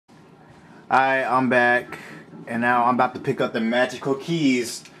Alright, I'm back, and now I'm about to pick up the magical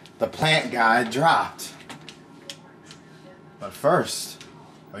keys the plant guy dropped. But first,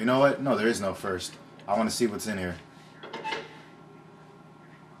 oh, you know what? No, there is no first. I want to see what's in here.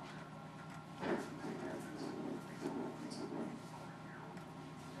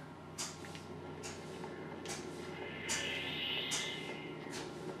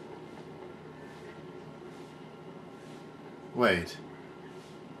 Wait.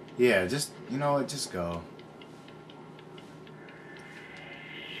 Yeah, just, you know what? Just go.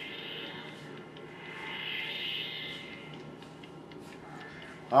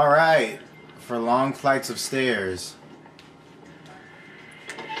 Alright, for long flights of stairs.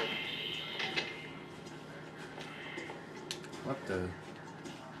 What the?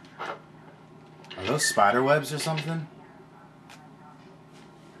 Are those spider webs or something?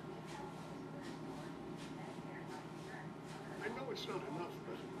 I know it's not enough,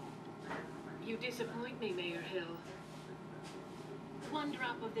 but... You disappoint me, Mayor Hill. One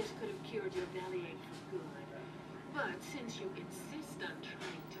drop of this could have cured your bellyache for good. But since you insist on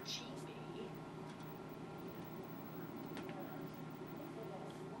trying to cheat me...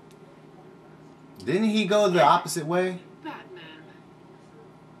 Didn't he go the opposite way? Batman.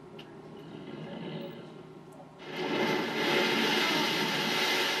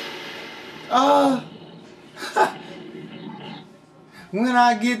 Oh! When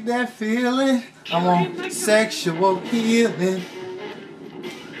I get that feeling, I'm on sexual healing.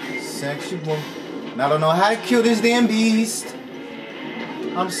 Sexual. And I don't know how to kill this damn beast.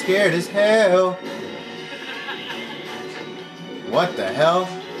 I'm scared as hell. What the hell?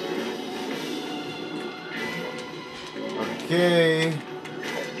 Okay.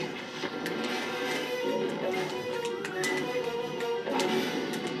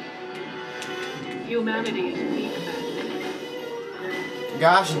 Humanity is weak, Batman.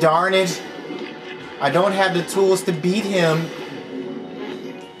 Gosh darn it. I don't have the tools to beat him.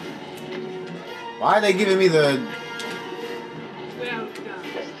 Why are they giving me the... Well done.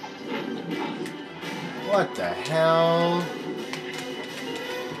 What the hell?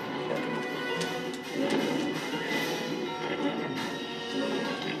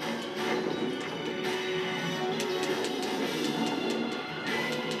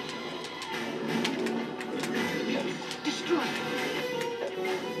 Destroy.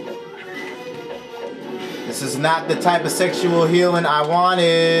 This is not the type of sexual healing I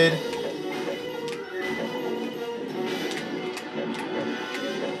wanted.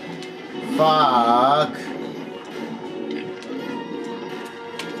 Fuck.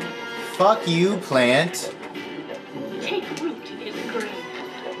 Fuck you, plant. Take root in his grave.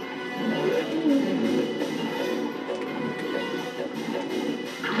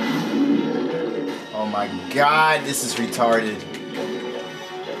 Oh my god, this is retarded.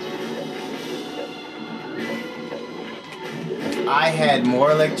 If I had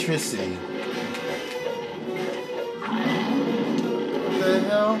more electricity. What the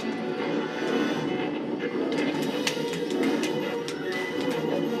hell?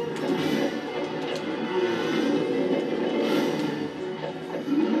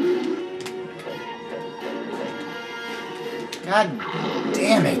 God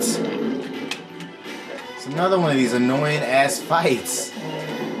damn it. It's another one of these annoying ass fights.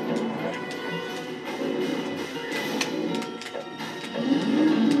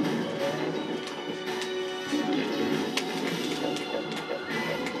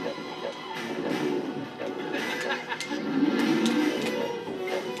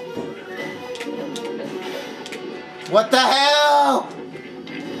 What the hell?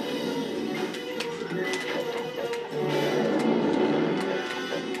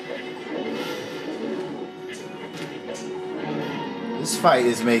 This fight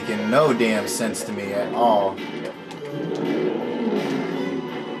is making no damn sense to me at all.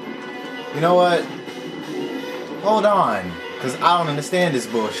 You know what? Hold on, because I don't understand this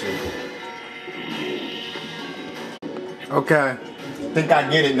bullshit. Okay, I think I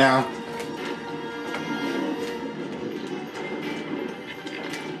get it now.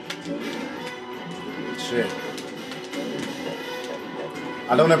 Shit.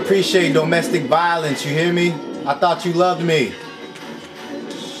 I don't appreciate domestic violence, you hear me? I thought you loved me.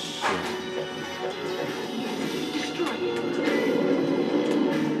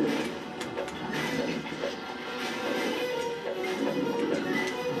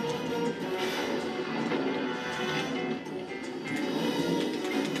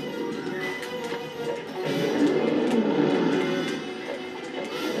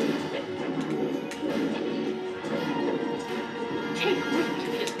 Take root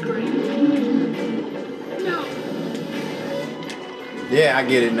in his grave. No. Yeah, I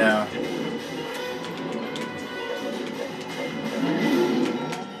get it now.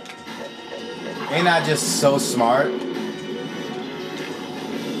 Ain't I just so smart?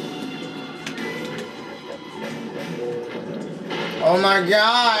 Oh my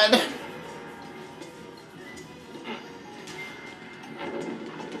God!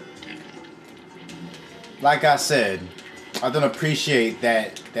 Like I said, I don't appreciate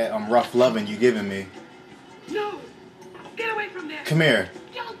that rough loving you giving me. No! Get away from there! Come here.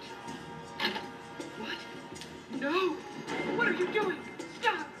 Don't! What? No! What are you doing?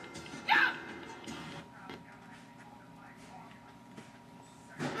 Stop! Stop!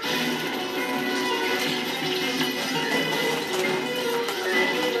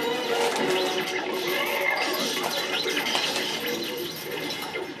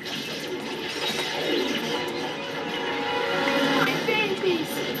 My babies!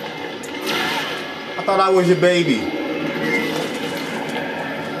 I thought I was your baby.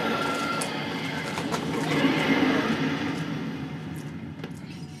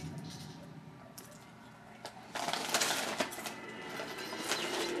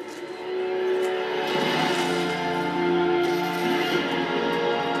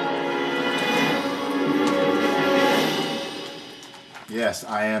 Yes,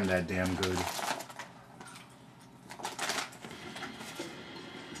 I am that damn good.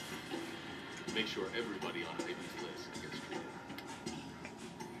 Make sure everybody on Baby's list gets treated.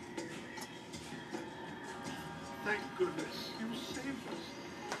 Thank goodness you saved us.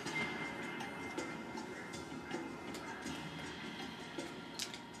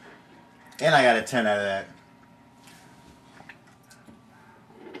 And I got a 10 out of that.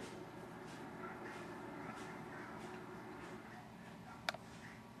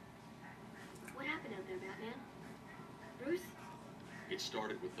 What happened out there, Batman? Bruce? It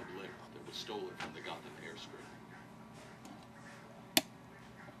started with the blimp that was stolen from the Gotham airstrip.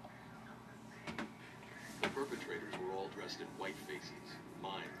 The perpetrators were all dressed in white faces,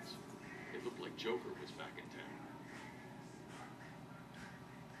 mimes. It looked like Joker was back in town.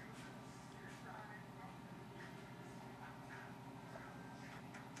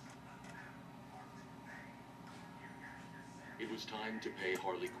 It was time to pay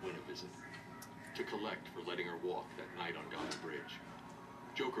Harley Quinn a visit, to collect for letting her walk that night on Gotham Bridge.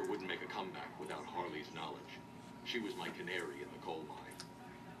 Joker wouldn't make a comeback without Harley's knowledge. She was my canary in the coal mine.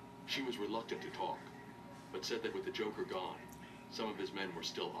 She was reluctant to talk, but said that with the Joker gone, some of his men were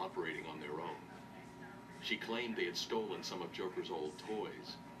still operating on their own. She claimed they had stolen some of Joker's old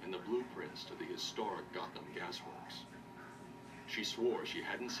toys and the blueprints to the historic Gotham gasworks. She swore she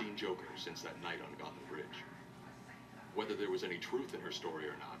hadn't seen Joker since that night on Gotham Bridge. Whether there was any truth in her story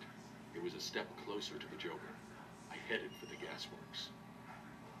or not, it was a step closer to the Joker. I headed for the gasworks.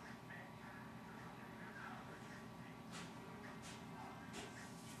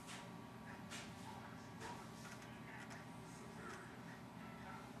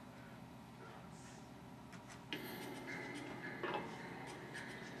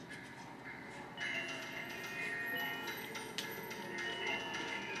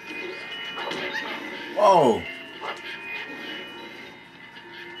 Whoa!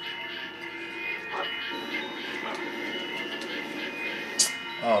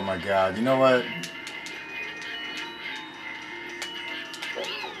 Oh my God, you know what?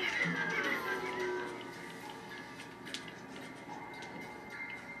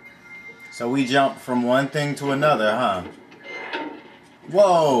 So we jump from one thing to another, huh?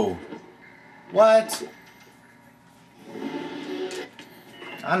 Whoa! What?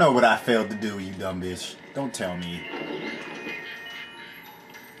 I know what I failed to do, you dumb bitch. Don't tell me.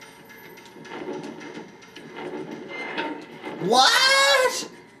 What?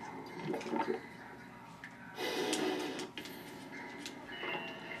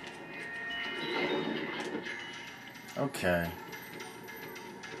 Okay.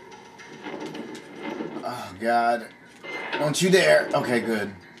 Oh, God. Don't you dare. Okay,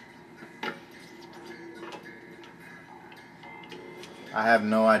 good. I have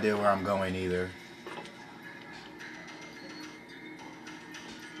no idea where I'm going either.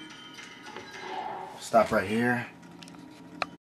 Stop right here.